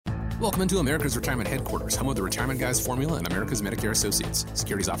Welcome into America's Retirement Headquarters, home of the Retirement Guys Formula and America's Medicare Associates.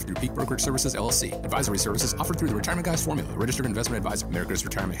 Securities offered through Peak Brokerage Services, LLC. Advisory services offered through the Retirement Guys Formula, registered investment advisor. America's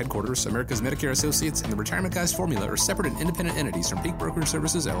Retirement Headquarters, America's Medicare Associates, and the Retirement Guys Formula are separate and independent entities from Peak Brokerage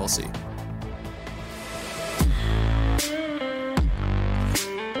Services, LLC.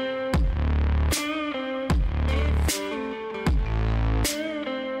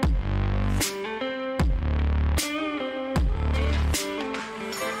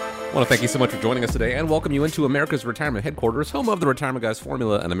 I want to thank you so much for joining us today and welcome you into America's Retirement Headquarters, home of the Retirement Guys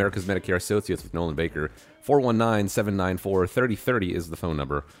Formula and America's Medicare Associates with Nolan Baker. 419-794-3030 is the phone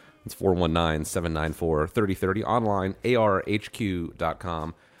number. It's 419-794-3030, online,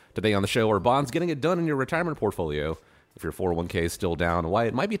 arhq.com. Today on the show, are bonds getting it done in your retirement portfolio? If your 401k is still down, why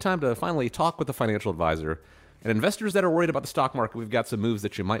it might be time to finally talk with a financial advisor. And investors that are worried about the stock market, we've got some moves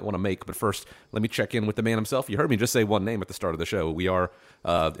that you might want to make. But first, let me check in with the man himself. You heard me just say one name at the start of the show. We are,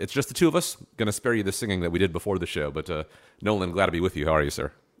 it's just the two of us. Going to spare you the singing that we did before the show. But Nolan, glad to be with you. How are you,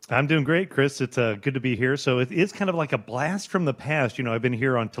 sir? I'm doing great, Chris. It's good to be here. So it is kind of like a blast from the past. You know, I've been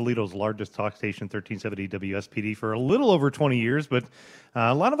here on Toledo's largest talk station, 1370 WSPD, for a little over 20 years. But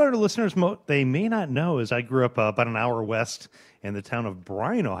a lot of our listeners, they may not know, is I grew up about an hour west in the town of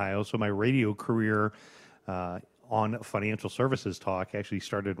Bryan, Ohio. So my radio career on financial services talk actually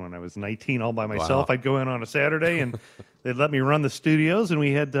started when I was 19 all by myself. Wow. I'd go in on a Saturday and they'd let me run the studios, and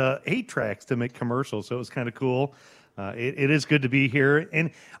we had 8 tracks to make commercials. So it was kind of cool. It is good to be here.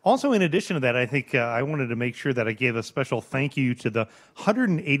 And also, in addition to that, I think I wanted to make sure that I gave a special thank you to the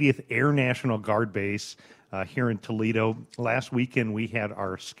 180th Air National Guard Base here in Toledo. Last weekend, we had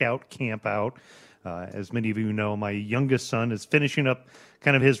our scout camp out. As many of you know, my youngest son is finishing up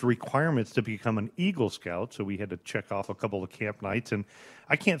kind of his requirements to become an Eagle Scout, so we had to check off a couple of camp nights. And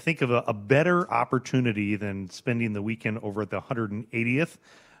I can't think of a better opportunity than spending the weekend over at the 180th.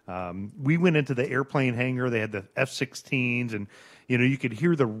 We went into the airplane hangar. They had the F-16s, and you could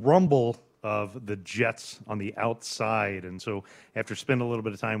hear the rumble of the jets on the outside. And so after spending a little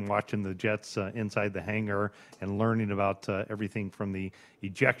bit of time watching the jets inside the hangar and learning about everything from the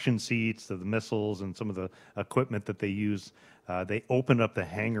ejection seats to the missiles and some of the equipment that they use, they opened up the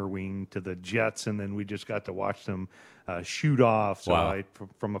hangar wing to the jets, and then we just got to watch them shoot off. So wow.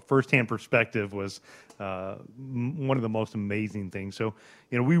 From a firsthand perspective, was one of the most amazing things. So,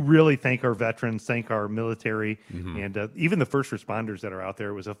 we really thank our veterans, thank our military, and even the first responders that are out there.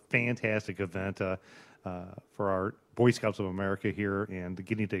 It was a fantastic event for our Boy Scouts of America here, and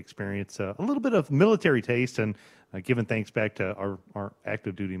getting to experience a little bit of military taste and giving thanks back to our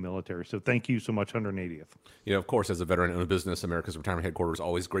active duty military. So thank you so much, 180th. Of course, as a veteran in a business, America's Retirement Headquarters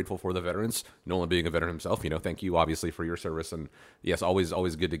always grateful for the veterans. Nolan being a veteran himself, thank you obviously for your service, and yes,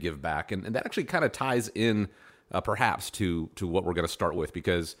 always good to give back. And that actually kind of ties in perhaps to what we're going to start with,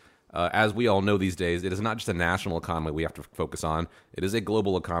 because as we all know these days, it is not just a national economy we have to focus on. It is a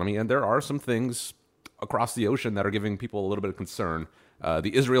global economy, and there are some things across the ocean that are giving people a little bit of concern.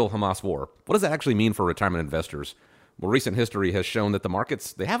 The Israel-Hamas war. What does that actually mean for retirement investors? Well, recent history has shown that the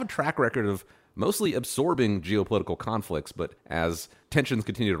markets, they have a track record of mostly absorbing geopolitical conflicts, but as tensions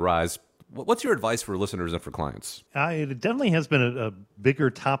continue to rise, what's your advice for listeners and for clients? It definitely has been a bigger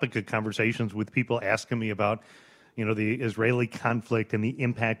topic of conversations with people asking me about, the Israeli conflict and the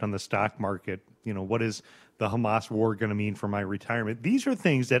impact on the stock market. What is the Hamas war going to mean for my retirement? These are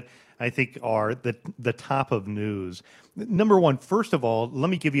things that I think are the top of news. Number one, first of all,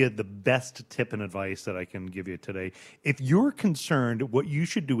 let me give you the best tip and advice that I can give you today. If you're concerned, what you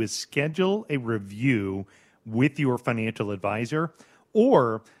should do is schedule a review with your financial advisor,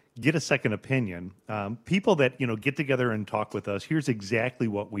 or get a second opinion. People that get together and talk with us, here's exactly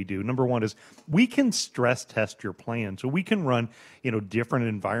what we do. Number one is we can stress test your plan, so we can run different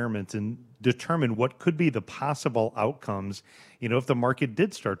environments and determine what could be the possible outcomes. If the market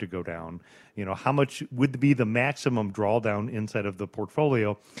did start to go down, how much would be the maximum drawdown inside of the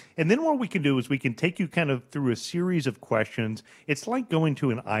portfolio? And then what we can do is we can take you kind of through a series of questions. It's like going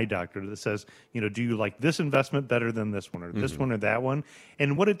to an eye doctor that says, do you like this investment better than this one, or this one or that one?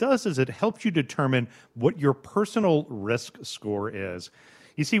 And what it does is it helps you determine what your personal risk score is.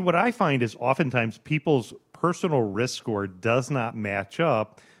 You see, what I find is oftentimes people's personal risk score does not match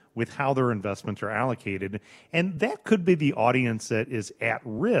up with how their investments are allocated. And that could be the audience that is at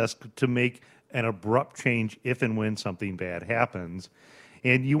risk to make an abrupt change if and when something bad happens.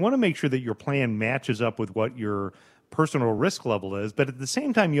 And you want to make sure that your plan matches up with what your personal risk level is. But at the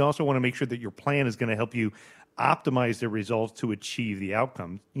same time, you also want to make sure that your plan is going to help you optimize the results to achieve the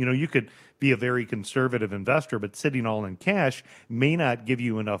outcome. You could be a very conservative investor, but sitting all in cash may not give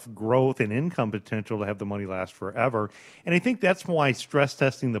you enough growth and income potential to have the money last forever. And I think that's why stress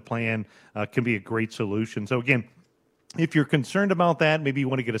testing the plan can be a great solution. So again, if you're concerned about that, maybe you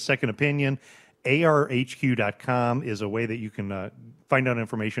want to get a second opinion, arhq.com is a way that you can find out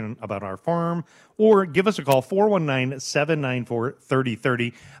information about our firm, or give us a call,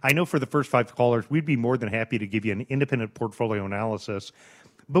 419-794-3030. I know for the first 5 callers, we'd be more than happy to give you an independent portfolio analysis.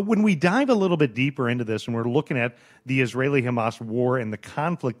 But when we dive a little bit deeper into this and we're looking at the Israeli-Hamas war and the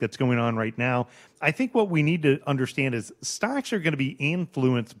conflict that's going on right now, I think what we need to understand is stocks are going to be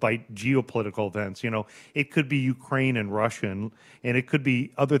influenced by geopolitical events. It could be Ukraine and Russia, and it could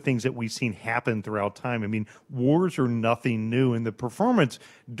be other things that we've seen happen throughout time. I mean, wars are nothing new, and the performance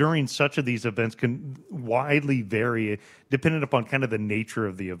during such of these events can widely vary depending upon kind of the nature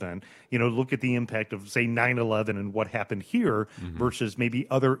of the event. Look at the impact of, say, 9/11 and what happened here versus maybe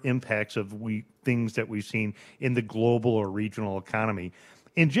other impacts of things that we've seen in the global or regional economy.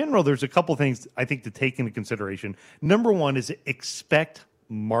 In general, there's a couple things I think to take into consideration. Number one is expect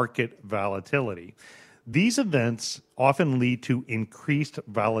market volatility. These events often lead to increased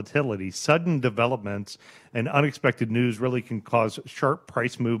volatility. Sudden developments and unexpected news really can cause sharp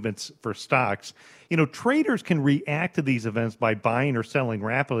price movements for stocks. Traders can react to these events by buying or selling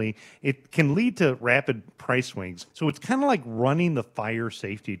rapidly. It can lead to rapid price swings. So it's kind of like running the fire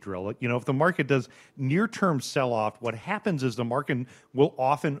safety drill. If the market does near-term sell-off, what happens is the market will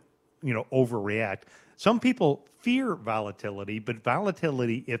often, overreact. Some people fear volatility, but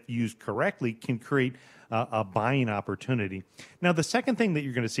volatility, if used correctly, can create a buying opportunity. Now, the second thing that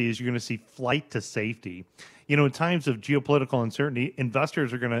you're going to see is you're going to see flight to safety. In times of geopolitical uncertainty,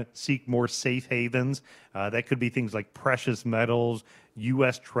 investors are going to seek more safe havens. That could be things like precious metals,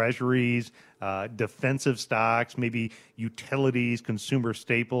 U.S. treasuries, defensive stocks, maybe utilities, consumer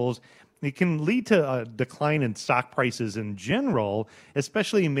staples. It can lead to a decline in stock prices in general,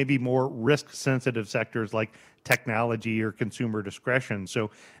 especially in maybe more risk-sensitive sectors like technology or consumer discretion.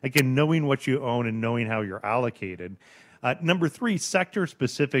 So, again, knowing what you own and knowing how you're allocated. Number 3,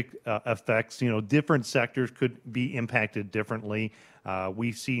 sector-specific effects. Different sectors could be impacted differently.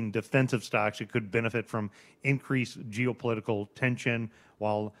 We've seen defensive stocks that could benefit from increased geopolitical tension,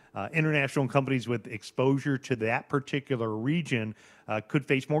 while international companies with exposure to that particular region could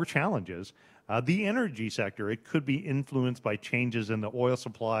face more challenges. The energy sector, it could be influenced by changes in the oil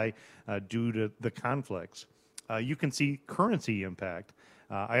supply due to the conflicts. You can see currency impact.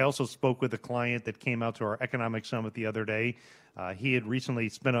 I also spoke with a client that came out to our economic summit the other day. He had recently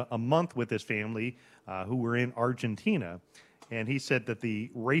spent a month with his family who were in Argentina. And he said that the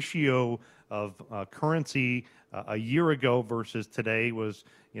ratio of currency a year ago versus today was,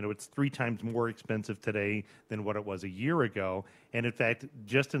 it's 3 times more expensive today than what it was a year ago. And in fact,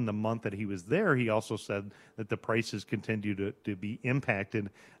 just in the month that he was there, he also said that the prices continue to be impacted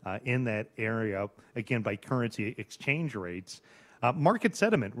in that area, again, by currency exchange rates. Market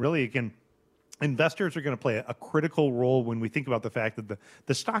sentiment, really, again, investors are going to play a critical role when we think about the fact that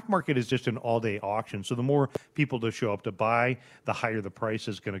the stock market is just an all-day auction. So the more people to show up to buy, the higher the price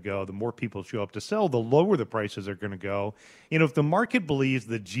is going to go. The more people show up to sell, the lower the prices are going to go. If the market believes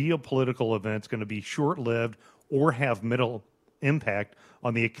the geopolitical event's going to be short-lived or have middle impact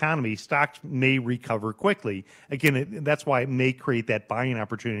on the economy, stocks may recover quickly. Again, that's why it may create that buying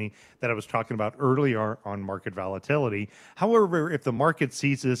opportunity that I was talking about earlier on market volatility. However, if the market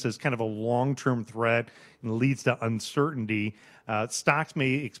sees this as kind of a long-term threat and leads to uncertainty, stocks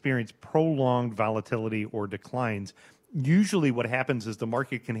may experience prolonged volatility or declines. Usually what happens is the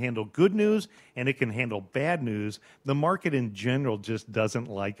market can handle good news and it can handle bad news. The market in general just doesn't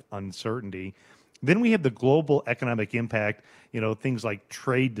like uncertainty. Then we have the global economic impact, things like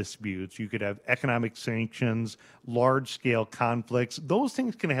trade disputes. You could have economic sanctions, large-scale conflicts. Those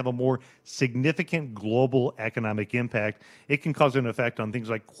things can have a more significant global economic impact. It can cause an effect on things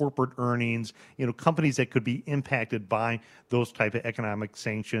like corporate earnings, companies that could be impacted by those type of economic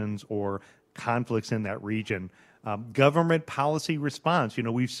sanctions or conflicts in that region. Government policy response.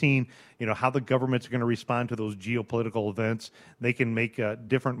 We've seen, how the governments are going to respond to those geopolitical events. They can make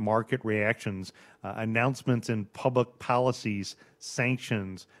different market reactions, announcements in public policies,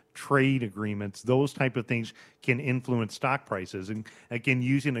 sanctions, trade agreements. Those type of things can influence stock prices. And again,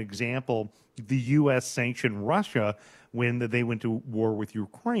 using an example, the U.S. sanctioned Russia when they went to war with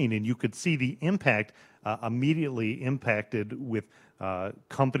Ukraine, and you could see the impact immediately impacted with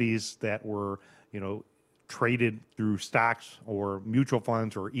companies that were, traded through stocks or mutual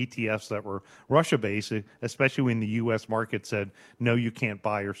funds or ETFs that were Russia-based, especially when the U.S. market said, no, you can't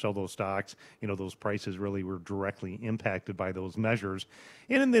buy or sell those stocks. Those prices really were directly impacted by those measures.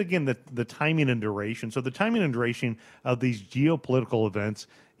 And then again, the timing and duration. So the timing and duration of these geopolitical events,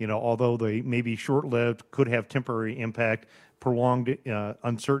 although they may be short-lived, could have temporary impact. Prolonged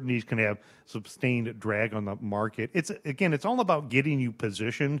uncertainties can have sustained drag on the market. It's all about getting you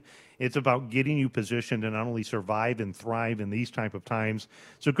positioned. It's about getting you positioned to not only survive and thrive in these type of times.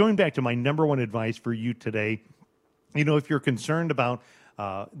 So going back to my number one advice for you today, if you're concerned about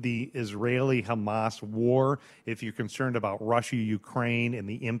the Israeli-Hamas war, if you're concerned about Russia-Ukraine and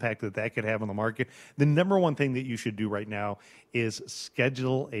the impact that could have on the market, the number one thing that you should do right now is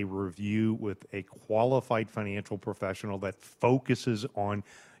schedule a review with a qualified financial professional that focuses on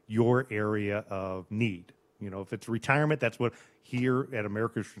your area of need. If it's retirement, that's what here at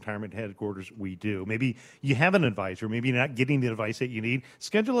America's Retirement Headquarters we do. Maybe you have an advisor, maybe you're not getting the advice that you need.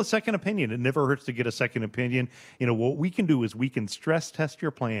 Schedule a second opinion. It never hurts to get a second opinion. What we can do is we can stress test your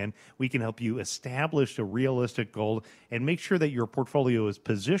plan. We can help you establish a realistic goal and make sure that your portfolio is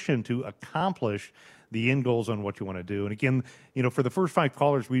positioned to accomplish the end goals on what you want to do. And again, for the first 5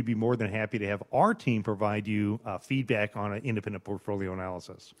 callers, we'd be more than happy to have our team provide you feedback on an independent portfolio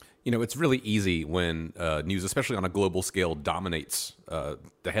analysis. It's really easy when news, especially on a global scale, dominates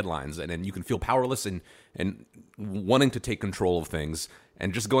the headlines, and then you can feel powerless and wanting to take control of things,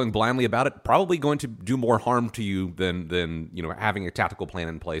 and just going blindly about it probably going to do more harm to you than having a tactical plan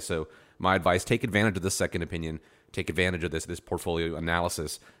in place. So my advice: take advantage of this second opinion. Take advantage of this portfolio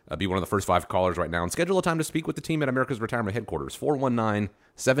analysis. Be one of the first 5 callers right now and schedule a time to speak with the team at America's Retirement Headquarters,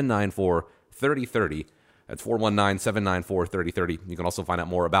 419-794-3030. That's 419-794-3030. You can also find out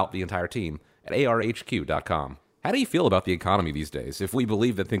more about the entire team at arhq.com. How do you feel about the economy these days? If we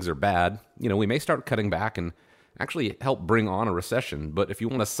believe that things are bad, we may start cutting back and actually help bring on a recession. But if you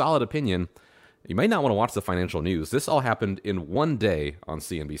want a solid opinion, you might not want to watch the financial news. This all happened in one day on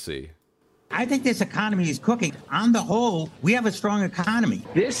CNBC. I think this economy is cooking. On the whole, we have a strong economy.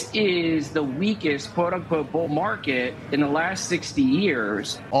 This is the weakest, quote-unquote, bull market in the last 60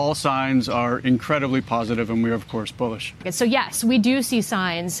 years. All signs are incredibly positive, and we are, of course, bullish. So, yes, we do see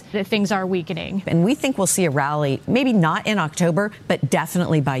signs that things are weakening. And we think we'll see a rally, maybe not in October, but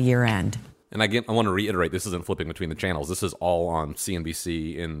definitely by year end. And again, I want to reiterate, this isn't flipping between the channels. This is all on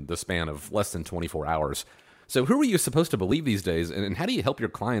CNBC in the span of less than 24 hours. So who are you supposed to believe these days, and how do you help your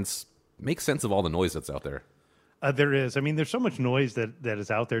clients make sense of all the noise that's out there? There is. There's so much noise that is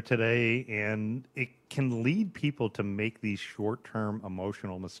out there today, and it can lead people to make these short-term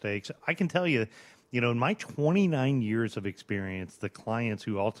emotional mistakes. I can tell you, in my 29 years of experience, the clients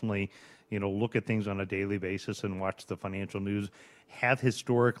who ultimately, look at things on a daily basis and watch the financial news have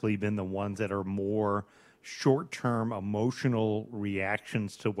historically been the ones that are more short-term emotional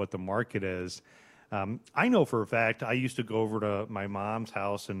reactions to what the market is. I know for a fact, I used to go over to my mom's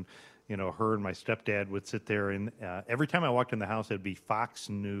house and her and my stepdad would sit there, and every time I walked in the house, it'd be Fox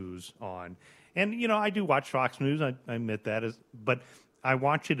News on. And, I do watch Fox News, I admit that, but I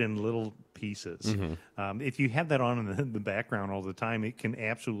watch it in little pieces. Mm-hmm. If you have that on in the background all the time, it can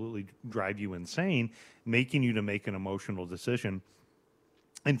absolutely drive you insane, making you to make an emotional decision.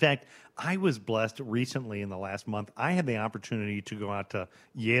 In fact, I was blessed recently in the last month. I had the opportunity to go out to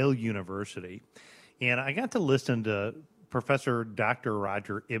Yale University, and I got to listen to Professor Dr.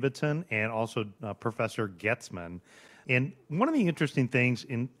 Roger Ibbotson and also Professor Getzman. And one of the interesting things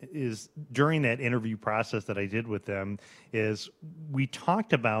is during that interview process that I did with them is we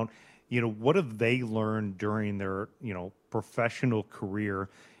talked about, what have they learned during their, professional career.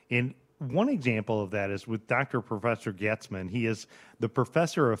 And one example of that is with Dr. Professor Getzman. He is the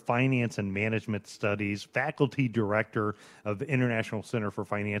Professor of Finance and Management Studies, Faculty Director of the International Center for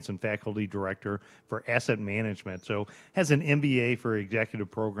Finance, and Faculty Director for Asset Management. So has an MBA for Executive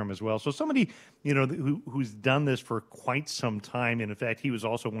Program as well. So somebody, who's done this for quite some time. And in fact, he was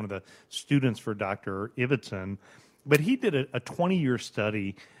also one of the students for Dr. Ibbotson. But he did a 20-year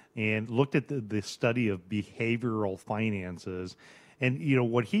study and looked at the study of behavioral finances. And,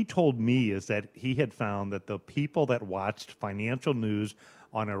 what he told me is that he had found that the people that watched financial news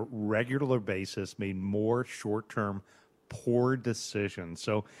on a regular basis made more short-term poor decisions.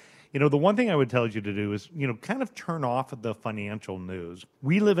 So, the one thing I would tell you to do is, kind of turn off the financial news.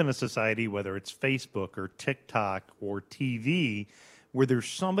 We live in a society, whether it's Facebook or TikTok or TV, where there's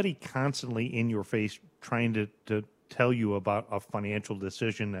somebody constantly in your face trying to tell you about a financial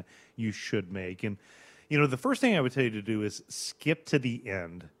decision that you should make. And the first thing I would tell you to do is skip to the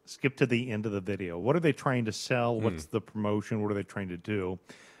end. Skip to the end of the video. What are they trying to sell? What's the promotion? What are they trying to do?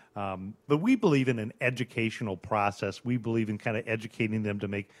 But we believe in an educational process. We believe in kind of educating them to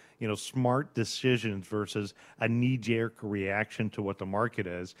make, smart decisions versus a knee-jerk reaction to what the market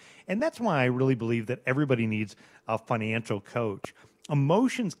is. And that's why I really believe that everybody needs a financial coach.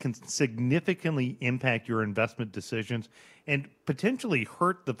 Emotions can significantly impact your investment decisions and potentially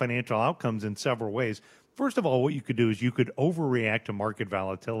hurt the financial outcomes in several ways. First of all, what you could do is you could overreact to market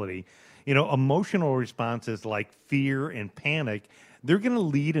volatility. Emotional responses like fear and panic, they're going to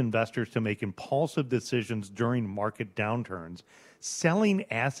lead investors to make impulsive decisions during market downturns. Selling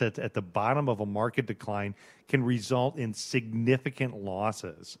assets at the bottom of a market decline can result in significant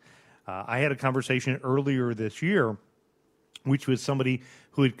losses. I had a conversation earlier this year, which was somebody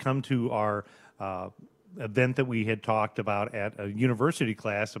who had come to our event that we had talked about at a university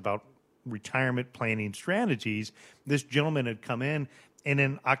class about retirement planning strategies. This gentleman had come in, and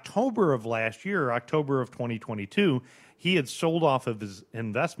in October of last year, October of 2022, he had sold off of his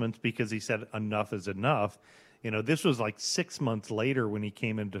investments because he said enough is enough. This was like 6 months later when he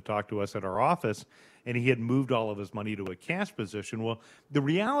came in to talk to us at our office, and he had moved all of his money to a cash position. Well, the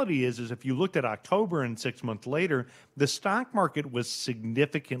reality is if you looked at October and 6 months later, the stock market was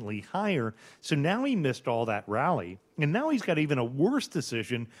significantly higher. So now he missed all that rally. And now he's got even a worse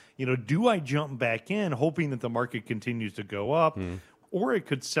decision. Do I jump back in hoping that the market continues to go up, or it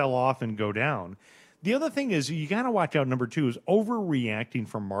could sell off and go down? The other thing is you got to watch out. Number two is overreacting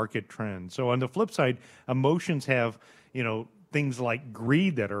from market trends. So on the flip side, emotions have, things like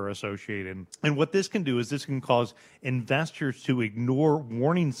greed that are associated. And what this can do is this can cause investors to ignore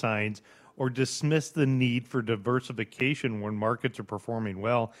warning signs or dismiss the need for diversification when markets are performing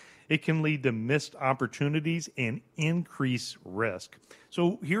well. It can lead to missed opportunities and increase risk.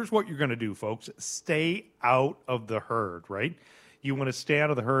 So here's what you're going to do, folks. Stay out of the herd, right? You want to stay out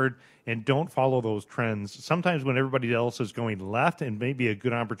of the herd and don't follow those trends. Sometimes when everybody else is going left, and maybe a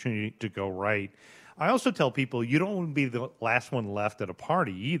good opportunity to go right. I also tell people you don't want to be the last one left at a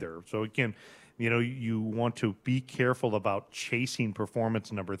party either. So again, you want to be careful about chasing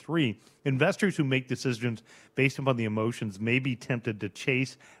performance. Number three, investors who make decisions based upon the emotions may be tempted to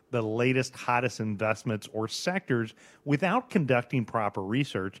chase the latest, hottest investments or sectors without conducting proper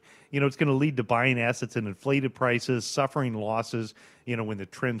research. It's going to lead to buying assets at inflated prices, suffering losses, when the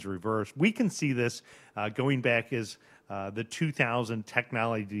trends reverse. We can see this going back as the 2000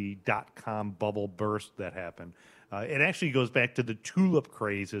 technology.com bubble burst that happened. It actually goes back to the tulip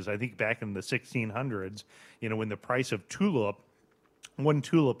crazes, I think back in the 1600s, when the price of one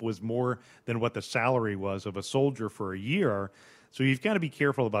tulip was more than what the salary was of a soldier for a year. So you've got to be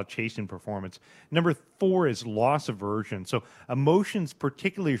careful about chasing performance. Number four is loss aversion. So emotions,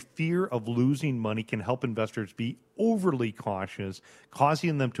 particularly fear of losing money, can help investors be overly cautious,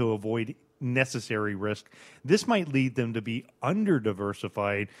 causing them to avoid necessary risk. This might lead them to be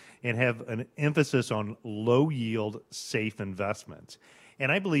under-diversified and have an emphasis on low-yield, safe investments.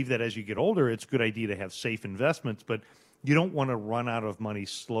 And I believe that as you get older, it's a good idea to have safe investments, but you don't want to run out of money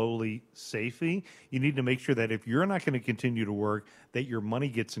slowly, safely. You need to make sure that if you're not going to continue to work, that your money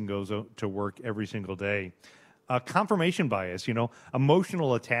gets and goes to work every single day. Confirmation bias,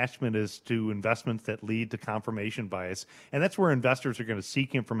 emotional attachment is to investments that lead to confirmation bias. And that's where investors are going to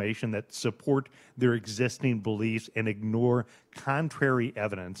seek information that support their existing beliefs and ignore contrary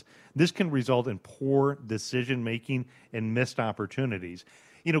evidence. This can result in poor decision-making and missed opportunities.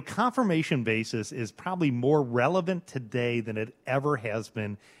 Confirmation basis is probably more relevant today than it ever has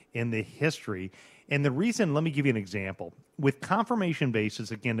been in the history. And the reason, let me give you an example. With confirmation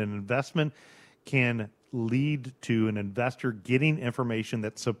basis, again, an investment can lead to an investor getting information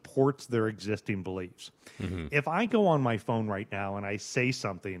that supports their existing beliefs. Mm-hmm. If I go on my phone right now and I say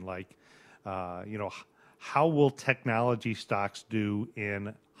something like, how will technology stocks do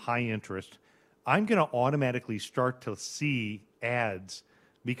in high interest? I'm going to automatically start to see ads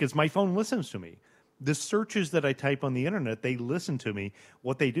because my phone listens to me. The searches that I type on the internet, they listen to me.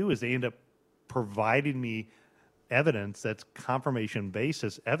 What they do is they end up providing me evidence that's confirmation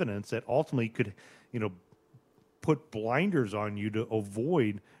basis evidence that ultimately could, put blinders on you to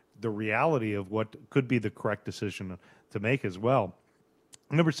avoid the reality of what could be the correct decision to make as well.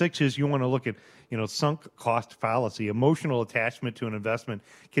 Number six is you want to look at, sunk cost fallacy. Emotional attachment to an investment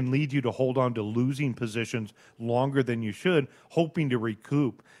can lead you to hold on to losing positions longer than you should, hoping to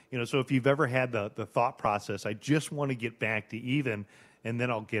recoup. So if you've ever had the thought process, I just want to get back to even and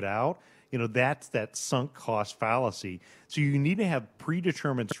then I'll get out, that's that sunk cost fallacy. So you need to have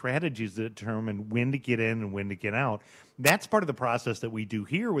predetermined strategies that determine when to get in and when to get out. That's part of the process that we do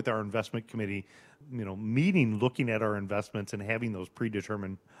here with our investment committee, meeting, looking at our investments and having those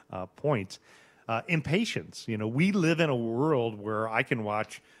predetermined points. Impatience. We live in a world where I can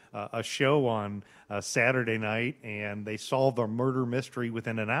watch a show on Saturday night and they solve a murder mystery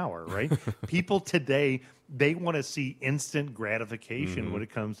within an hour, right? People today, they want to see instant gratification when it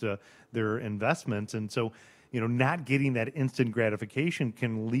comes to their investments. And so, not getting that instant gratification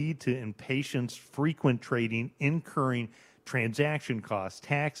can lead to impatience, frequent trading, incurring transaction costs,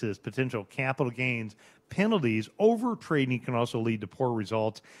 taxes, potential capital gains, penalties. Over trading can also lead to poor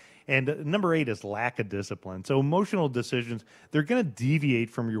results. And number 8 is lack of discipline. So emotional decisions, they're going to deviate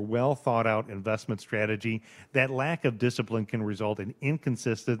from your well thought out investment strategy. That lack of discipline can result in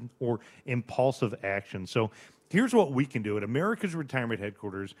inconsistent or impulsive action. So here's what we can do at America's Retirement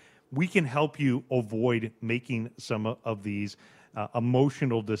Headquarters. We can help you avoid making some of these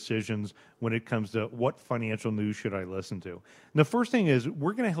emotional decisions when it comes to what financial news should I listen to. And the first thing is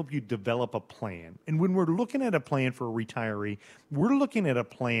we're going to help you develop a plan. And when we're looking at a plan for a retiree, we're looking at a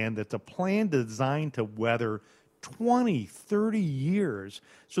plan that's a plan designed to weather 20, 30 years.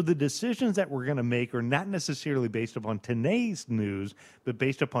 So the decisions that we're going to make are not necessarily based upon today's news, but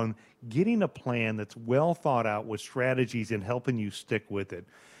based upon getting a plan that's well thought out with strategies and helping you stick with it.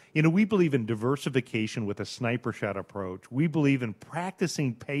 We believe in diversification with a sniper shot approach. We believe in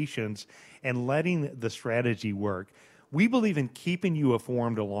practicing patience and letting the strategy work. We believe in keeping you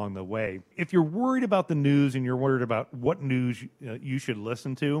informed along the way. If you're worried about the news and you're worried about what news you should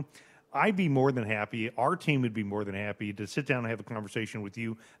listen to, I'd be more than happy, our team would be more than happy to sit down and have a conversation with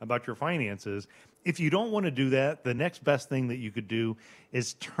you about your finances. If you don't want to do that, the next best thing that you could do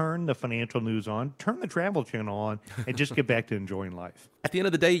is turn the financial news on, turn the travel channel on, and just get back to enjoying life. At the end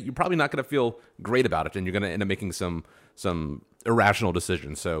of the day, you're probably not going to feel great about it, and you're going to end up making some irrational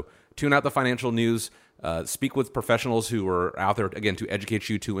decisions. So tune out the financial news, speak with professionals who are out there, again, to educate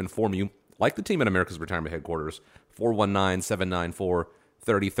you, to inform you, like the team at America's Retirement Headquarters,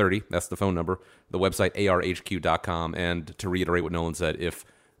 419-794-3030. That's the phone number. The website, arhq.com. And to reiterate what Nolan said, if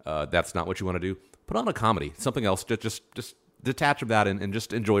that's not what you want to do, put on a comedy, something else. Just detach from that and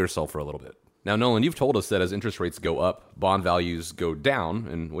just enjoy yourself for a little bit. Now, Nolan, you've told us that as interest rates go up, bond values go down.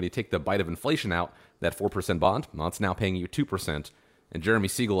 And when you take the bite of inflation out, that 4% bond, well, it's now paying you 2%. And Jeremy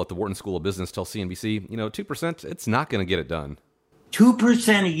Siegel at the Wharton School of Business tells CNBC, 2%, it's not going to get it done.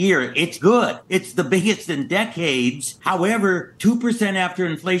 2% a year, it's good. It's the biggest in decades. However, 2% after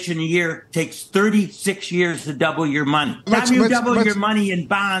inflation a year takes 36 years to double your money. Time you double your money in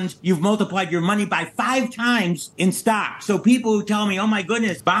bonds, you've multiplied your money by 5 times in stocks. So people who tell me, oh my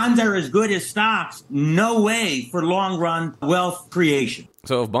goodness, bonds are as good as stocks, no way for long run wealth creation.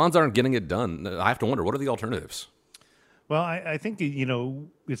 So if bonds aren't getting it done, I have to wonder, what are the alternatives? Well, I think,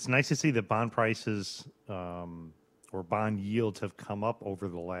 it's nice to see that bond prices or bond yields have come up over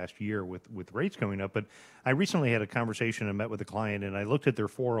the last year with rates going up. But I recently had a conversation and met with a client, and I looked at their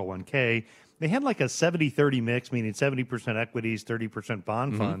 401k. They had like a 70-30 mix, meaning 70% equities, 30%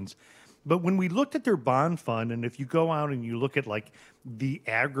 bond funds. But when we looked at their bond fund, and if you go out and you look at like the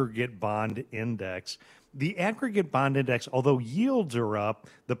aggregate bond index, although yields are up,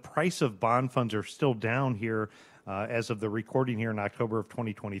 the price of bond funds are still down here. As of the recording here in October of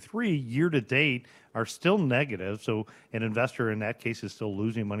 2023, year to date are still negative. So an investor in that case is still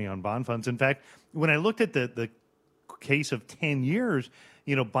losing money on bond funds. In fact, when I looked at the case of 10 years,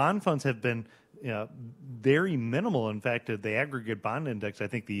 bond funds have been very minimal. In fact, the aggregate bond index, I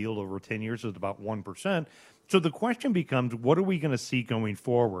think the yield over 10 years is about 1%. So the question becomes, what are we going to see going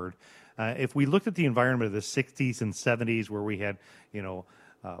forward? If we looked at the environment of the 60s and 70s where we had,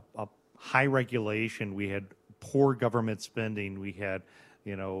 a high regulation, we had poor government spending, we had,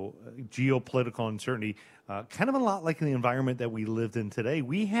 geopolitical uncertainty, kind of a lot like the environment that we lived in today.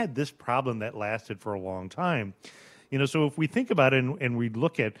 We had this problem that lasted for a long time. So if we think about it and we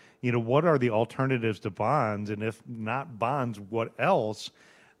look at, what are the alternatives to bonds, and if not bonds, what else?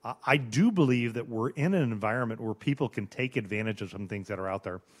 I do believe that we're in an environment where people can take advantage of some things that are out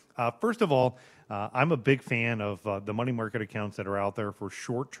there. First of all, I'm a big fan of the money market accounts that are out there for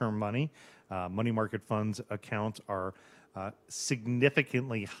short-term money. Money market funds accounts are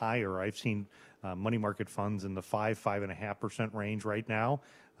significantly higher. I've seen money market funds in the 5.5% range right now.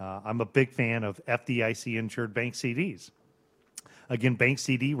 I'm a big fan of FDIC-insured bank CDs. Again, bank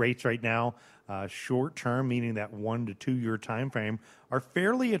CD rates right now, short-term, meaning that 1 to 2 year time frame, are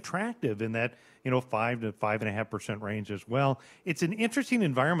fairly attractive in that 5 to 5.5% range as well. It's an interesting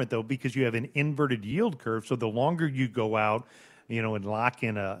environment though because you have an inverted yield curve. So the longer you go out, and lock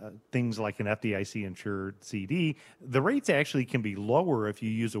in things like an FDIC-insured CD, the rates actually can be lower if you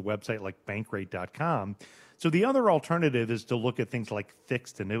use a website like bankrate.com. So the other alternative is to look at things like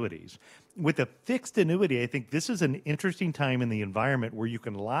fixed annuities. With a fixed annuity, I think this is an interesting time in the environment where you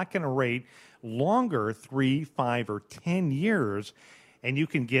can lock in a rate longer, 3, 5, or 10 years, and you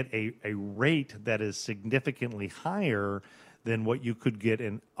can get a rate that is significantly higher than what you could get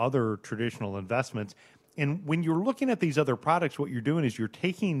in other traditional investments. And when you're looking at these other products, what you're doing is you're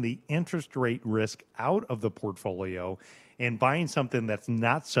taking the interest rate risk out of the portfolio and buying something that's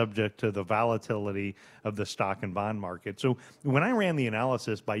not subject to the volatility of the stock and bond market. So when I ran the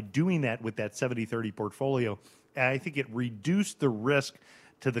analysis, by doing that with that 70-30 portfolio, I think it reduced the risk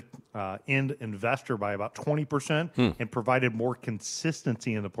to the end investor by about 20% and provided more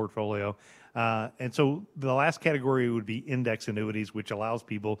consistency in the portfolio. And so the last category would be index annuities, which allows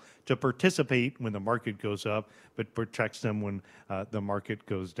people to participate when the market goes up, but protects them when the market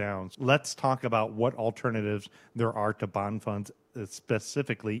goes down. Let's talk about what alternatives there are to bond funds,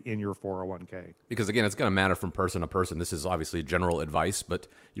 specifically in your 401k. Because again, it's going to matter from person to person. This is obviously general advice, but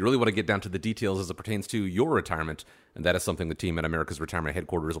you really want to get down to the details as it pertains to your retirement. And that is something the team at America's Retirement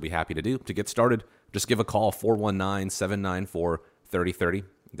Headquarters will be happy to do. To get started, just give a call, 419-794-3030.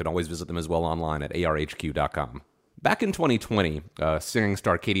 You can always visit them as well online at arhq.com. Back in 2020, singing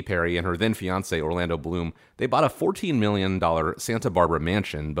star Katy Perry and her then fiance Orlando Bloom, they bought a $14 million Santa Barbara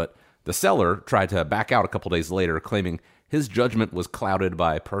mansion, but the seller tried to back out a couple days later, claiming his judgment was clouded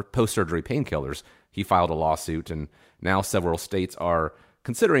by post-surgery painkillers. He filed a lawsuit, and now several states are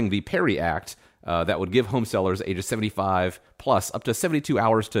considering the Perry Act that would give home sellers ages 75 plus up to 72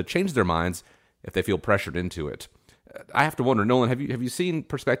 hours to change their minds if they feel pressured into it. I have to wonder, Nolan, have you seen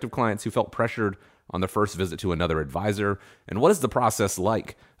prospective clients who felt pressured on their first visit to another advisor? And what is the process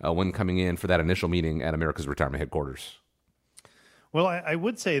like when coming in for that initial meeting at America's Retirement Headquarters? Well, I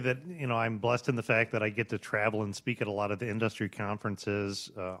would say that, I'm blessed in the fact that I get to travel and speak at a lot of the industry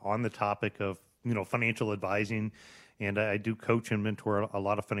conferences on the topic of, financial advising. And I do coach and mentor a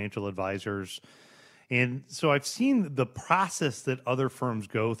lot of financial advisors. And so I've seen the process that other firms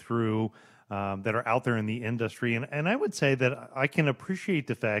go through that are out there in the industry. And I would say that I can appreciate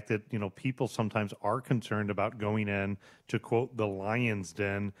the fact that, people sometimes are concerned about going in to, quote, the lion's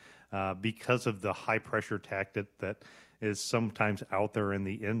den because of the high pressure tactic that is sometimes out there in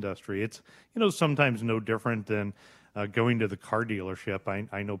the industry. It's, sometimes no different than going to the car dealership.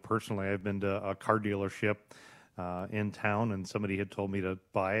 I know personally I've been to a car dealership in town, and somebody had told me to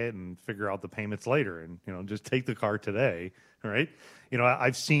buy it and figure out the payments later and, just take the car today, right?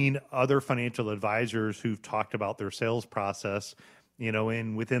 I've seen other financial advisors who've talked about their sales process,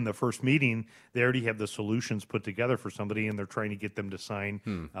 and within the first meeting, they already have the solutions put together for somebody, and they're trying to get them to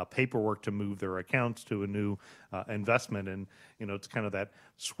sign paperwork to move their accounts to a new investment. And, it's kind of that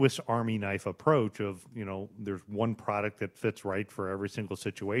Swiss Army knife approach of, there's one product that fits right for every single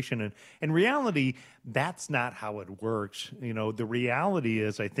situation. And in reality, that's not how it works. The reality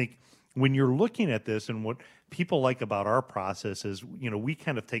is, I think, when you're looking at this, and what people like about our process is, we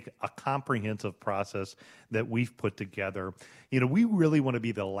kind of take a comprehensive process that we've put together. We really want to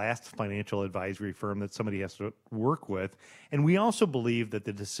be the last financial advisory firm that somebody has to work with. And we also believe that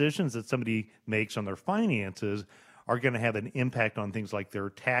the decisions that somebody makes on their finances are going to have an impact on things like their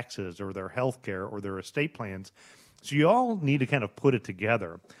taxes or their health care or their estate plans. So you all need to kind of put it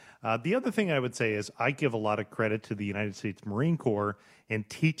together. The other thing I would say is I give a lot of credit to the United States Marine Corps in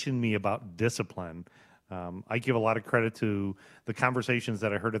teaching me about discipline. I give a lot of credit to the conversations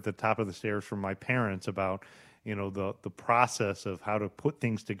that I heard at the top of the stairs from my parents about, the process of how to put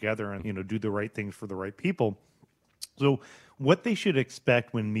things together and, do the right things for the right people. So what they should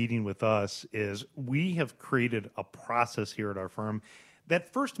expect when meeting with us is we have created a process here at our firm.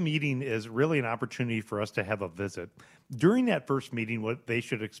 That first meeting is really an opportunity for us to have a visit. During that first meeting, what they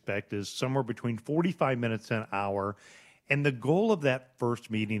should expect is somewhere between 45 minutes and an hour. And the goal of that first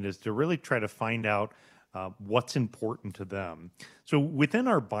meeting is to really try to find out what's important to them. So within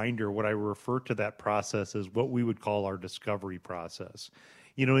our binder, what I refer to that process is what we would call our discovery process.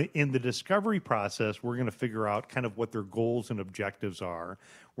 In the discovery process, we're going to figure out kind of what their goals and objectives are.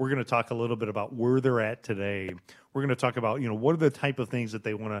 We're going to talk a little bit about where they're at today. We're going to talk about, what are the type of things that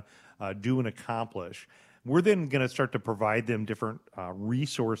they want to do and accomplish. We're then going to start to provide them different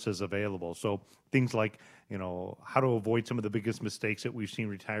resources available. So things like, how to avoid some of the biggest mistakes that we've seen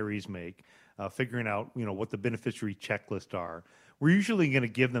retirees make, figuring out, what the beneficiary checklist are. We're usually going to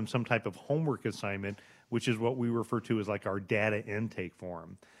give them some type of homework assignment, which is what we refer to as like our data intake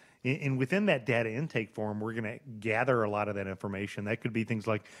form. And within that data intake form, we're going to gather a lot of that information. That could be things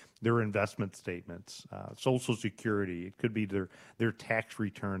like their investment statements, Social Security. It could be their tax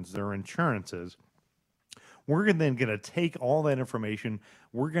returns, their insurances. We're then going to take all that information,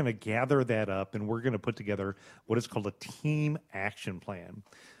 we're going to gather that up, and we're going to put together what is called a team action plan.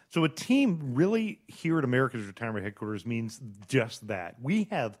 So a team really here at America's Retirement Headquarters means just that. We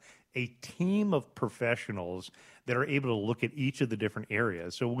have a team of professionals that are able to look at each of the different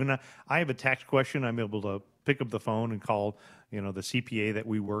areas. So when I have a tax question, I'm able to pick up the phone and call, the CPA that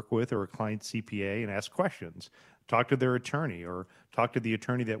we work with or a client CPA and ask questions. Talk to their attorney or talk to the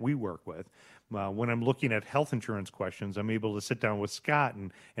attorney that we work with. When I'm looking at health insurance questions, I'm able to sit down with Scott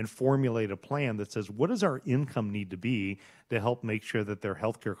and formulate a plan that says, what does our income need to be to help make sure that their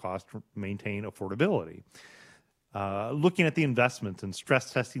healthcare costs maintain affordability? Looking at the investments and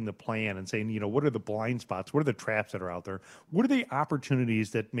stress testing the plan and saying, what are the blind spots? What are the traps that are out there? What are the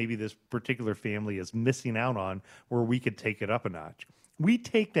opportunities that maybe this particular family is missing out on where we could take it up a notch? We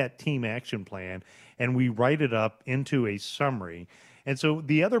take that team action plan and we write it up into a summary. And so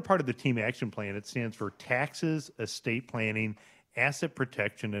the other part of the team action plan, it stands for taxes, estate planning, asset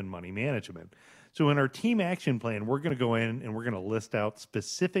protection, and money management. So in our team action plan, we're going to go in and we're going to list out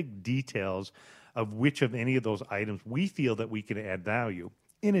specific details of which of any of those items we feel that we can add value.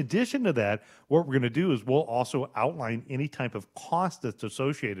 In addition to that, what we're going to do is we'll also outline any type of cost that's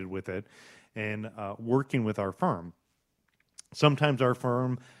associated with it and working with our firm. Sometimes our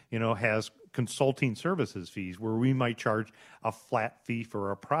firm, has consulting services fees where we might charge a flat fee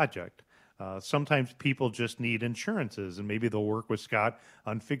for a project. Sometimes people just need insurances, and maybe they'll work with Scott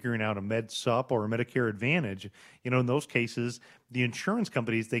on figuring out a Med Sup or a Medicare Advantage. In those cases, the insurance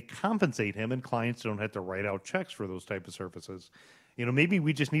companies, they compensate him, and clients don't have to write out checks for those type of services. Maybe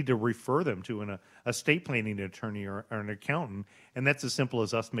we just need to refer them to an estate planning attorney or an accountant, and that's as simple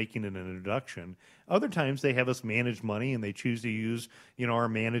as us making an introduction. Other times they have us manage money, and they choose to use, our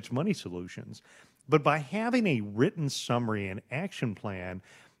managed money solutions. But by having a written summary and action plan,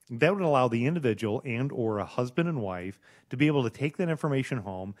 that would allow the individual and or a husband and wife to be able to take that information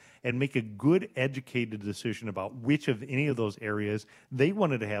home and make a good educated decision about which of any of those areas they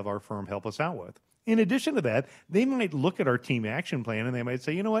wanted to have our firm help us out with. In addition to that, they might look at our team action plan and they might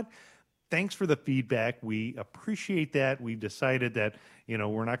say, what, thanks for the feedback. We appreciate that. We've decided that,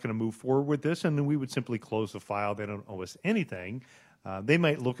 we're not going to move forward with this, and then we would simply close the file. They don't owe us anything. They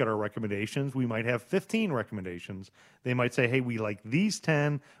might look at our recommendations. We might have 15 recommendations. They might say, hey, we like these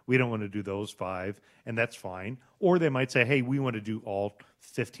 10. We don't want to do those 5, and that's fine. Or they might say, hey, we want to do all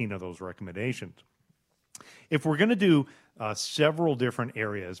 15 of those recommendations. If we're going to do several different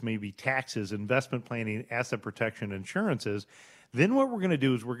areas, maybe taxes, investment planning, asset protection, insurances, then what we're going to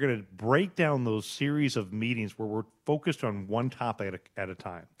do is we're going to break down those series of meetings where we're focused on one topic at a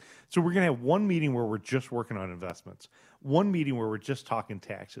time. So we're going to have one meeting where we're just working on investments, one meeting where we're just talking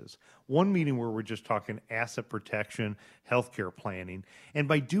taxes, one meeting where we're just talking asset protection, healthcare planning. And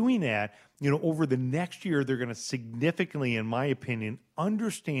by doing that, over the next year, they're going to significantly, in my opinion,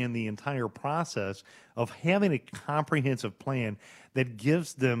 understand the entire process of having a comprehensive plan that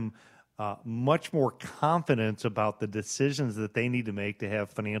gives them much more confidence about the decisions that they need to make to have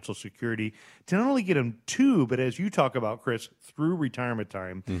financial security to not only get them to, but as you talk about, Chris, through retirement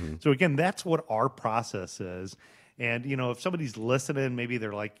time. Mm-hmm. So again, that's what our process is. And, if somebody's listening, maybe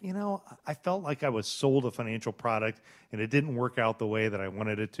they're like, I felt like I was sold a financial product and it didn't work out the way that I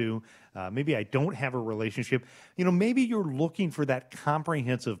wanted it to. Maybe I don't have a relationship. Maybe you're looking for that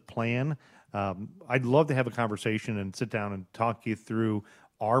comprehensive plan. I'd love to have a conversation and sit down and talk you through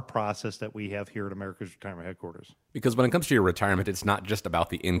our process that we have here at America's Retirement Headquarters. Because when it comes to your retirement, it's not just about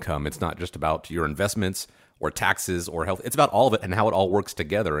the income. It's not just about your investments or taxes or health. It's about all of it and how it all works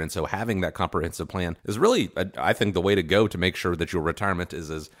together. And so having that comprehensive plan is really, I think, the way to go to make sure that your retirement is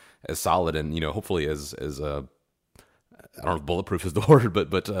as solid and, hopefully as I don't know if bulletproof is the word,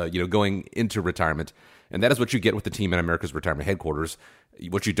 but going into retirement. And that is what you get with the team at America's Retirement Headquarters.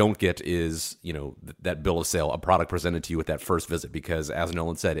 What you don't get is, that bill of sale, a product presented to you at that first visit, because as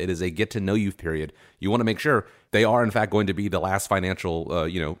Nolan said, it is a get to know you period. You want to make sure they are in fact going to be the last financial,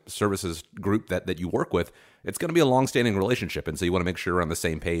 services group that you work with. It's going to be a long-standing relationship. And so you want to make sure you're on the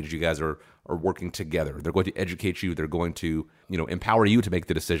same page. You guys are working together. They're going to educate you. They're going to, empower you to make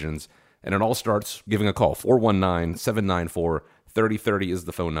the decisions. And it all starts giving a call. 419-794-3030 is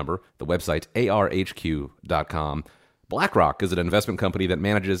the phone number. The website, arhq.com. BlackRock is an investment company that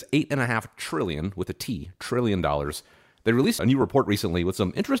manages $8.5 trillion, with a T, trillion dollars. They released a new report recently with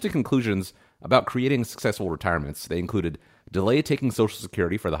some interesting conclusions about creating successful retirements. They included delay taking Social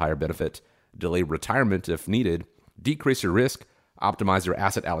Security for the higher benefit, delay retirement if needed, decrease your risk, optimize your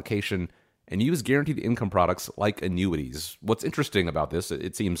asset allocation, and use guaranteed income products like annuities. What's interesting about this,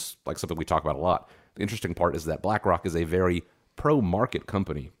 it seems like something we talk about a lot. The interesting part is that BlackRock is a very pro-market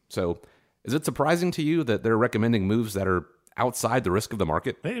company. So is it surprising to you that they're recommending moves that are outside the risk of the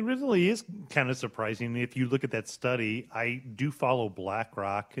market? It really is kind of surprising. If you look at that study, I do follow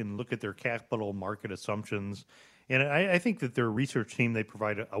BlackRock and look at their capital market assumptions. And I think that their research team, they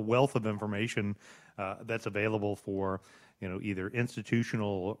provide a wealth of information that's available for, either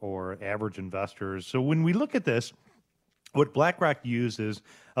institutional or average investors. So when we look at this, what BlackRock uses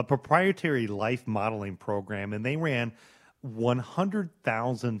a proprietary life modeling program, and they ran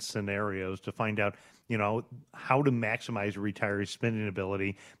 100,000 scenarios to find out, how to maximize retirees' spending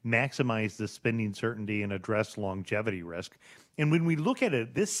ability, maximize the spending certainty, and address longevity risk. And when we look at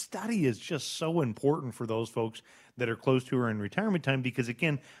it, this study is just so important for those folks that are close to or in retirement time because,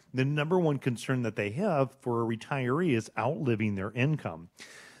 again, the number one concern that they have for a retiree is outliving their income.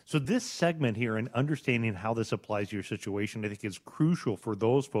 So this segment here and understanding how this applies to your situation, I think is crucial for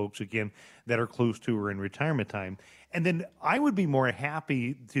those folks, again, that are close to or in retirement time. And then I would be more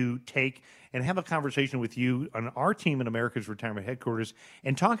happy to take and have a conversation with you on our team in America's Retirement Headquarters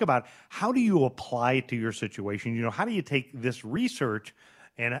and talk about how do you apply it to your situation? How do you take this research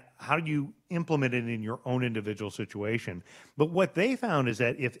and how do you implement it in your own individual situation? But what they found is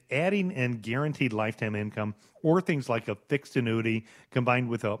that if adding in guaranteed lifetime income or things like a fixed annuity combined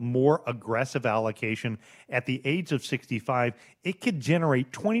with a more aggressive allocation at the age of 65, it could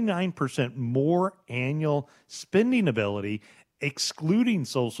generate 29% more annual spending ability, excluding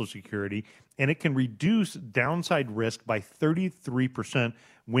Social Security, and it can reduce downside risk by 33%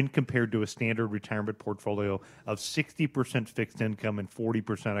 when compared to a standard retirement portfolio of 60% fixed income and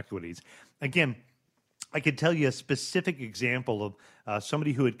 40% equities. Again, I could tell you a specific example of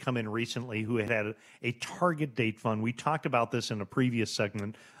somebody who had come in recently who had a target date fund. We talked about this in a previous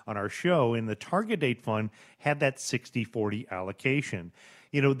segment on our show, and the target date fund had that 60-40 allocation.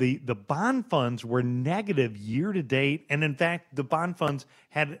 The bond funds were negative year to date, and in fact, the bond funds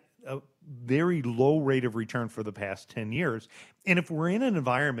had a very low rate of return for the past 10 years. And if we're in an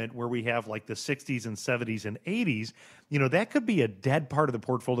environment where we have like the 60s and 70s and 80s, that could be a dead part of the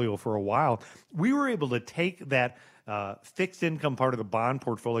portfolio for a while. We were able to take that fixed income part of the bond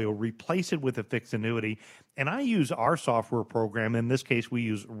portfolio, replace it with a fixed annuity. And I use our software program. In this case, we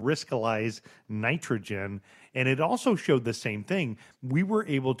use Riskalyze Nitrogen. And it also showed the same thing. We were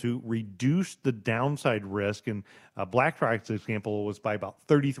able to reduce the downside risk. And BlackRock's example was by about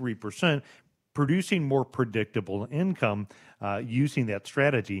 33%, producing more predictable income using that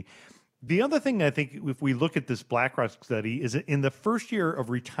strategy. The other thing I think, if we look at this BlackRock study, is that in the first year of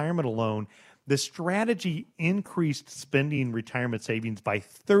retirement alone, the strategy increased spending retirement savings by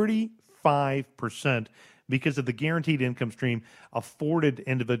 35% because of the guaranteed income stream afforded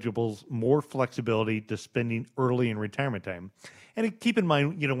individuals more flexibility to spending early in retirement time. And keep in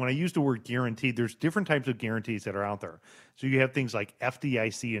mind, when I use the word guaranteed, there's different types of guarantees that are out there. So you have things like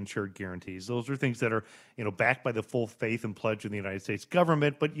FDIC insured guarantees. Those are things that are, backed by the full faith and pledge of the United States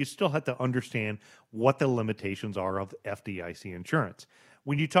government, but you still have to understand what the limitations are of FDIC insurance.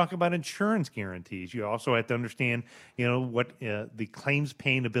 When you talk about insurance guarantees, you also have to understand, what the claims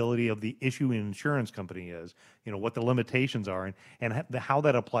paying ability of the issuing insurance company is, what the limitations are and how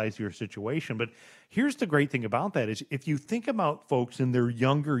that applies to your situation. But here's the great thing about that is if you think about folks in their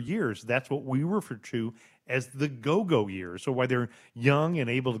younger years, that's what we refer to as the go-go years. So while they're young and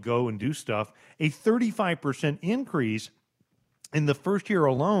able to go and do stuff, a 35% increase in the first year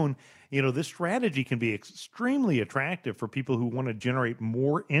alone, this strategy can be extremely attractive for people who want to generate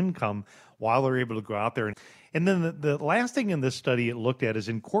more income while they're able to go out there. And then the last thing in this study it looked at is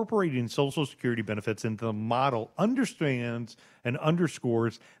incorporating Social Security benefits into the model understands and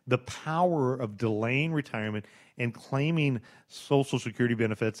underscores the power of delaying retirement and claiming Social Security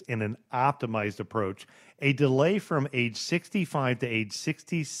benefits in an optimized approach. A delay from age 65 to age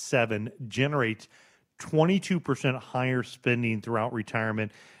 67 generates 22% higher spending throughout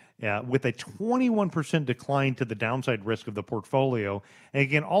retirement, with a 21% decline to the downside risk of the portfolio. And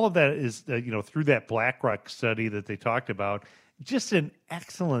again, all of that is, through that BlackRock study that they talked about, just an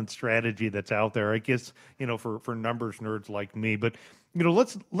excellent strategy that's out there, I guess, for numbers nerds like me. But,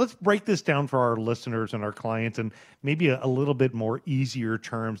 let's break this down for our listeners and our clients and maybe a little bit more easier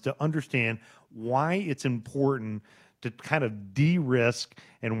terms to understand why it's important to kind of de-risk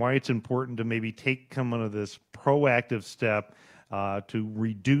and why it's important to maybe take some of this proactive step to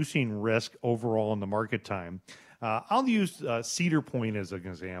reducing risk overall in the market time. I'll use Cedar Point as an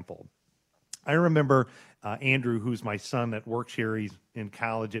example. I remember Andrew, who's my son that works here, he's in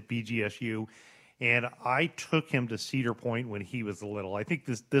college at BGSU, and I took him to Cedar Point when he was little. I think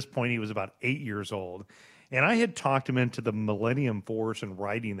this point he was about 8 years old. And I had talked him into the Millennium Force and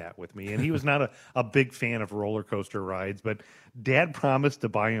riding that with me. And he was not a big fan of roller coaster rides, but Dad promised to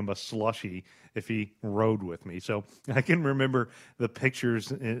buy him a slushie if he rode with me. So I can remember the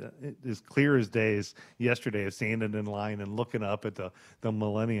pictures as clear as day as yesterday of standing in line and looking up at the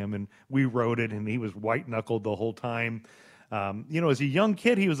Millennium. And we rode it, and he was white-knuckled the whole time. As a young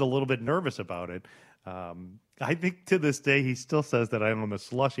kid, he was a little bit nervous about it. I think to this day, he still says that I own him a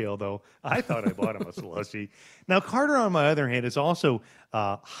slushie, although I thought I bought him a slushie. Now, Carter, on my other hand, is also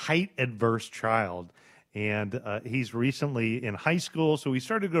a height-adverse child. And he's recently in high school, so he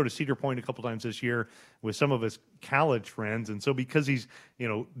started to go to Cedar Point a couple times this year with some of his college friends. And so because he's,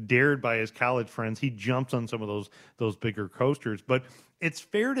 dared by his college friends, he jumps on some of those bigger coasters. But it's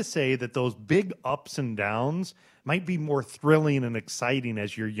fair to say that those big ups and downs might be more thrilling and exciting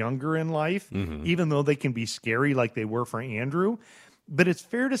as you're younger in life, even though they can be scary like they were for Andrew. But it's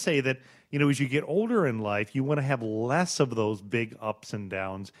fair to say that, as you get older in life, you want to have less of those big ups and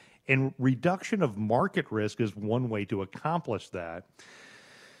downs. And reduction of market risk is one way to accomplish that.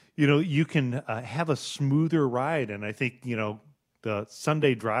 You can have a smoother ride. And I think, the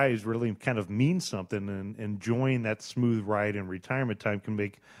Sunday drives really kind of mean something. And enjoying that smooth ride in retirement time can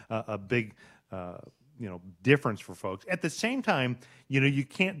make a big difference for folks. At the same time, you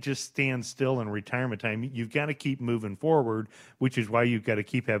can't just stand still in retirement time. You've got to keep moving forward, which is why you've got to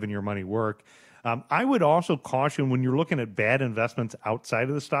keep having your money work. I would also caution when you're looking at bad investments outside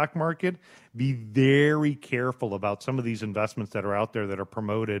of the stock market, be very careful about some of these investments that are out there that are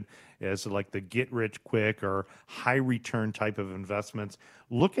promoted as like the get rich quick or high return type of investments.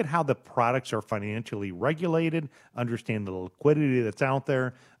 Look at how the products are financially regulated, understand the liquidity that's out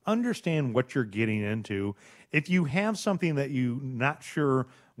there, understand what you're getting into. If you have something that you're not sure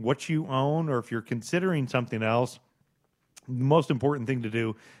what you own, or if you're considering something else, the most important thing to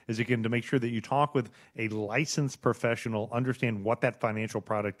do is, again, to make sure that you talk with a licensed professional, understand what that financial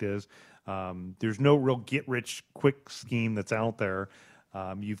product is. There's no real get-rich-quick scheme that's out there.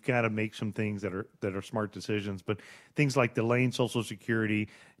 You've got to make some things that are smart decisions. But things like delaying Social Security,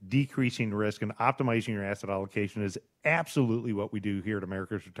 decreasing risk, and optimizing your asset allocation is absolutely what we do here at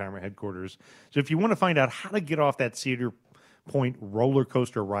America's Retirement Headquarters. So if you want to find out how to get off that Cedar Point roller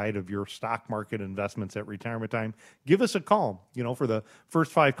coaster ride of your stock market investments at retirement time, give us a call. For the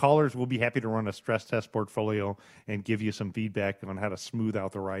first 5 callers, we'll be happy to run a stress test portfolio and give you some feedback on how to smooth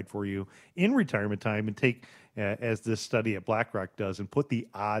out the ride for you in retirement time and take, as this study at BlackRock does, and put the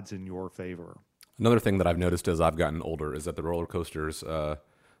odds in your favor. Another thing that I've noticed as I've gotten older is that the roller coasters,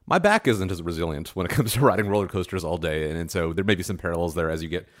 my back isn't as resilient when it comes to riding roller coasters all day, and so there may be some parallels there. As you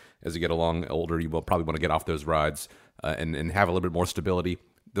get along older, you will probably want to get off those rides and have a little bit more stability.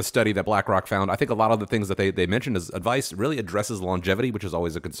 The study that BlackRock found, I think a lot of the things that they mentioned as advice really addresses longevity, which is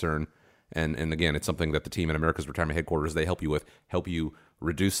always a concern. And again, it's something that the team at America's Retirement Headquarters, they help you with, help you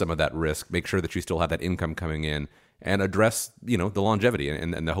reduce some of that risk, make sure that you still have that income coming in, and address, the longevity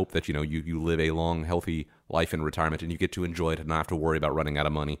and the hope that, you live a long, healthy life in retirement and you get to enjoy it and not have to worry about running out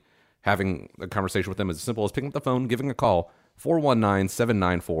of money. Having a conversation with them is as simple as picking up the phone, giving a call,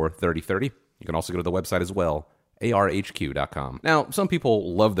 419-794-3030. You can also go to the website as well, arhq.com. Now, some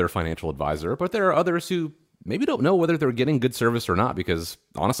people love their financial advisor, but there are others who maybe don't know whether they're getting good service or not because,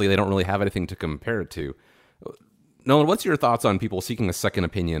 honestly, they don't really have anything to compare it to. Nolan, what's your thoughts on people seeking a second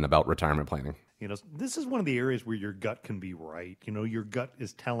opinion about retirement planning? This is one of the areas where your gut can be right. Your gut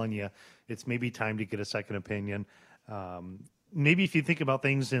is telling you it's maybe time to get a second opinion. Maybe if you think about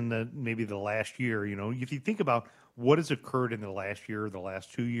things in the last year, if you think about what has occurred in the last year or the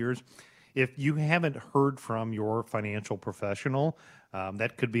last 2 years, if you haven't heard from your financial professional,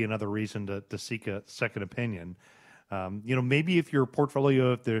 that could be another reason to seek a second opinion. Maybe if your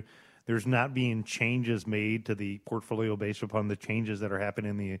portfolio, if there's not being changes made to the portfolio based upon the changes that are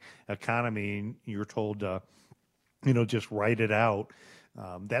happening in the economy, and you're told to, just write it out.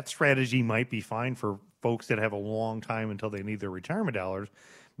 That strategy might be fine for folks that have a long time until they need their retirement dollars.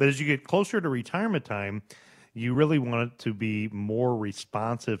 But as you get closer to retirement time, you really want it to be more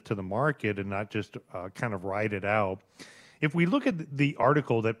responsive to the market and not just kind of ride it out. If we look at the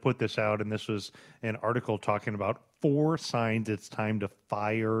article that put this out, and this was an article talking about 4 signs it's time to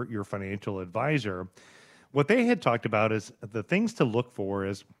fire your financial advisor, what they had talked about is the things to look for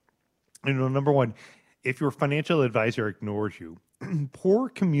is, number one, if your financial advisor ignores you, poor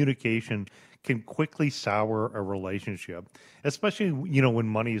communication can quickly sour a relationship, especially, when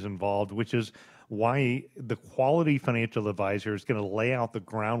money is involved, which is why the quality financial advisor is going to lay out the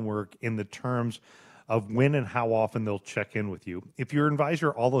groundwork in the terms of when and how often they'll check in with you. If your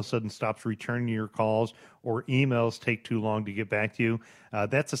advisor all of a sudden stops returning your calls or emails take too long to get back to you,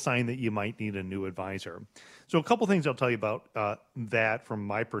 that's a sign that you might need a new advisor. So a couple things I'll tell you about that from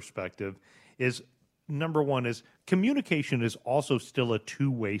my perspective is, number one is communication is also still a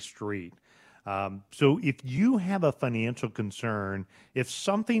two-way street. So if you have a financial concern, if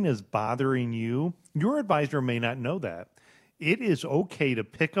something is bothering you, your advisor may not know that. It is okay to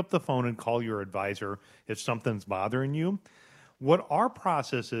pick up the phone and call your advisor if something's bothering you. What our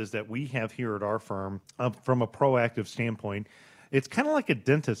process is that we have here at our firm, from a proactive standpoint, it's kind of like a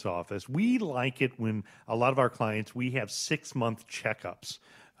dentist's office. We like it when a lot of our clients, we have 6-month checkups.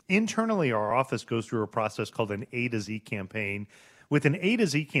 Internally, our office goes through a process called an A to Z campaign. With an A to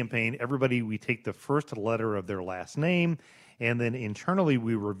Z campaign, we take the first letter of their last name, and then internally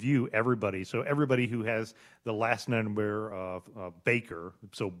we review everybody. So everybody who has the last number of Baker,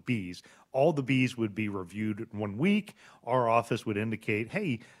 so B's, all the B's would be reviewed in 1 week. Our office would indicate,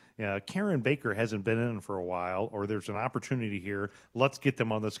 hey, Karen Baker hasn't been in for a while, or there's an opportunity here. Let's get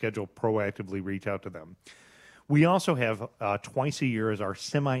them on the schedule, proactively reach out to them. We also have twice a year as our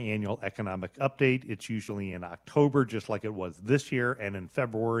semi-annual economic update. It's usually in October, just like it was this year, and in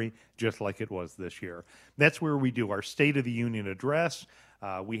February, just like it was this year. That's where we do our State of the Union address.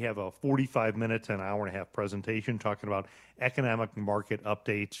 We have a 45-minute to an hour-and-a-half presentation talking about economic market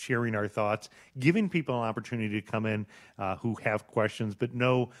updates, sharing our thoughts, giving people an opportunity to come in who have questions, but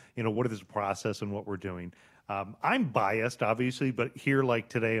know, what is the process and what we're doing. I'm biased, obviously, but here, like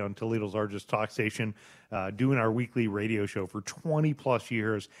today on Toledo's largest talk station, doing our weekly radio show for 20-plus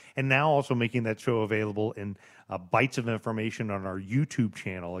years, and now also making that show available in bites of information on our YouTube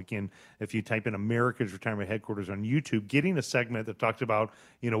channel. Again, if you type in America's Retirement Headquarters on YouTube, getting a segment that talks about,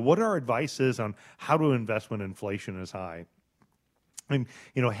 what our advice is on how to invest when inflation is high. And,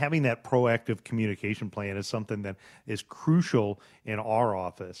 having that proactive communication plan is something that is crucial in our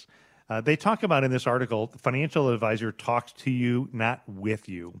office. They talk about in this article, the financial advisor talks to you, not with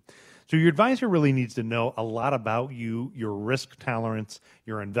you. So your advisor really needs to know a lot about you, your risk tolerance,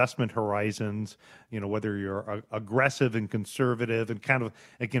 your investment horizons, whether you're aggressive and conservative, and kind of,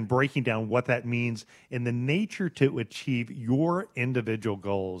 again, breaking down what that means and the nature to achieve your individual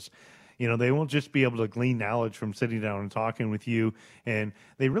goals. They won't just be able to glean knowledge from sitting down and talking with you, and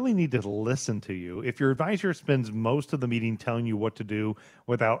they really need to listen to you. If your advisor spends most of the meeting telling you what to do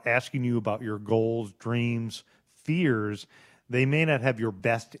without asking you about your goals, dreams, fears, they may not have your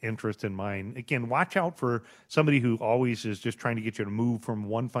best interest in mind. Again, watch out for somebody who always is just trying to get you to move from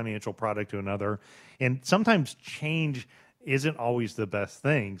one financial product to another. And sometimes change isn't always the best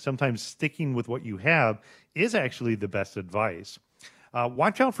thing. Sometimes sticking with what you have is actually the best advice.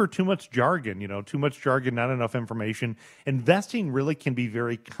 Watch out for too much jargon, too much jargon, not enough information. Investing really can be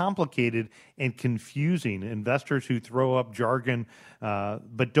very complicated and confusing. Investors who throw up jargon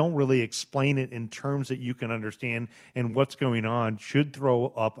but don't really explain it in terms that you can understand and what's going on should throw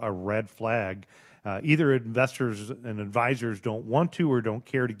up a red flag. Either investors and advisors don't want to or don't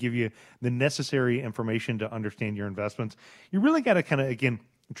care to give you the necessary information to understand your investments. You really got to kind of, again,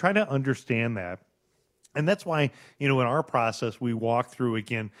 try to understand that. And that's why, in our process, we walk through,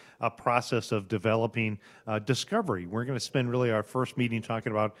 again, a process of developing discovery. We're going to spend really our first meeting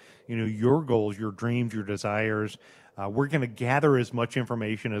talking about, your goals, your dreams, your desires. We're going to gather as much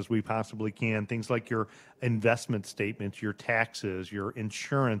information as we possibly can, things like your investment statements, your taxes, your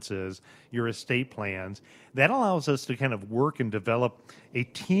insurances, your estate plans. That allows us to kind of work and develop a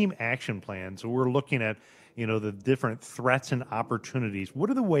team action plan. So we're looking at the different threats and opportunities. What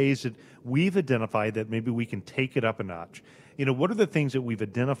are the ways that we've identified that maybe we can take it up a notch? What are the things that we've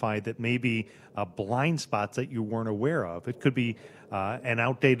identified that may be blind spots that you weren't aware of? It could be an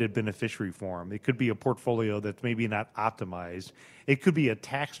outdated beneficiary form. It could be a portfolio that's maybe not optimized. It could be a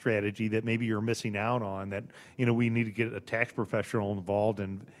tax strategy that maybe you're missing out on that, we need to get a tax professional involved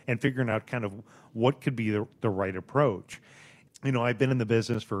in and figuring out kind of what could be the right approach. I've been in the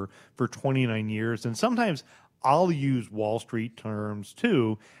business for 29 years, and sometimes I'll use Wall Street terms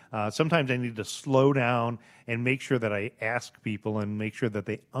too. Sometimes I need to slow down and make sure that I ask people and make sure that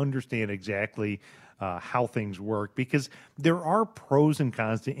they understand exactly how things work, because there are pros and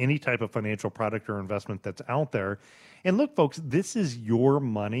cons to any type of financial product or investment that's out there. And look, folks, this is your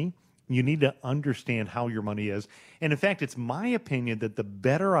money. You need to understand how your money is. And in fact, it's my opinion that the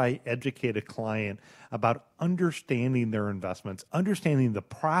better I educate a client about understanding their investments, understanding the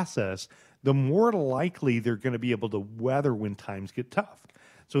process, the more likely they're going to be able to weather when times get tough.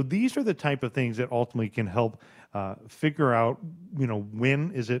 So these are the type of things that ultimately can help figure out,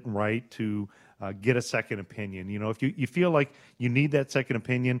 when is it right to get a second opinion. If you feel like you need that second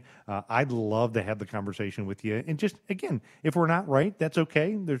opinion, I'd love to have the conversation with you. And just, again, if we're not right, that's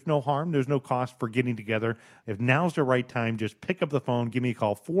okay. There's no harm. There's no cost for getting together. If now's the right time, just pick up the phone, give me a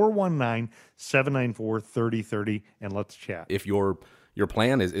call, 419-794-3030, and let's chat. If your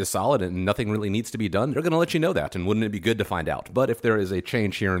plan is solid and nothing really needs to be done, they're going to let you know that. And wouldn't it be good to find out? But if there is a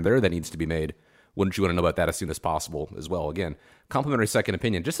change here and there that needs to be made, wouldn't you want to know about that as soon as possible as well? Again, complimentary second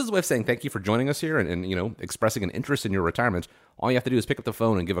opinion. Just as a way of saying thank you for joining us here and expressing an interest in your retirement, all you have to do is pick up the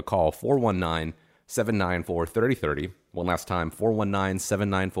phone and give a call, 419-794-3030. One last time,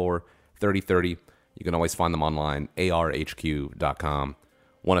 419-794-3030. You can always find them online, arhq.com.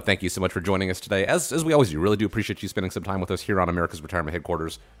 Want to thank you so much for joining us today. As we always do, really do appreciate you spending some time with us here on America's Retirement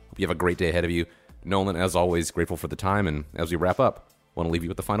Headquarters. Hope you have a great day ahead of you. Nolan, as always, grateful for the time. And as we wrap up, want to leave you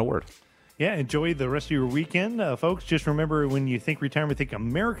with the final word. Yeah, enjoy the rest of your weekend, folks. Just remember, when you think retirement, think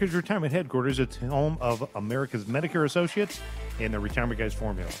America's Retirement Headquarters. It's home of America's Medicare Associates and the Retirement Guys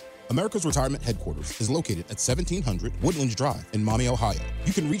formula. America's Retirement Headquarters is located at 1700 Woodlands Drive in Maumee, Ohio.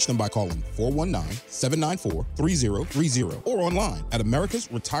 You can reach them by calling 419-794-3030 or online at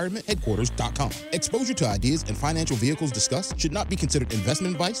americasretirementheadquarters.com. Exposure to ideas and financial vehicles discussed should not be considered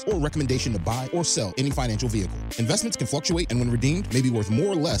investment advice or recommendation to buy or sell any financial vehicle. Investments can fluctuate and when redeemed may be worth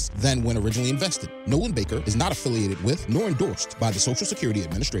more or less than when originally invested. Nolan Baker is not affiliated with nor endorsed by the Social Security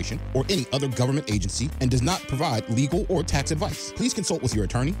Administration or any other government agency and does not provide legal or tax advice. Please consult with your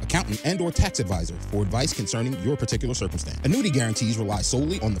attorney, accountant, and or tax advisor for advice concerning your particular circumstance. Annuity guarantees rely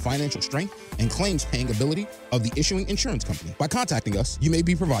solely on the financial strength and claims paying ability of the issuing insurance company. By contacting us, you may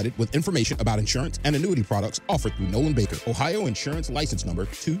be provided with information about insurance and annuity products offered through Nolan Baker, Ohio Insurance License Number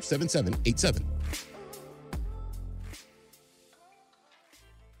 27787.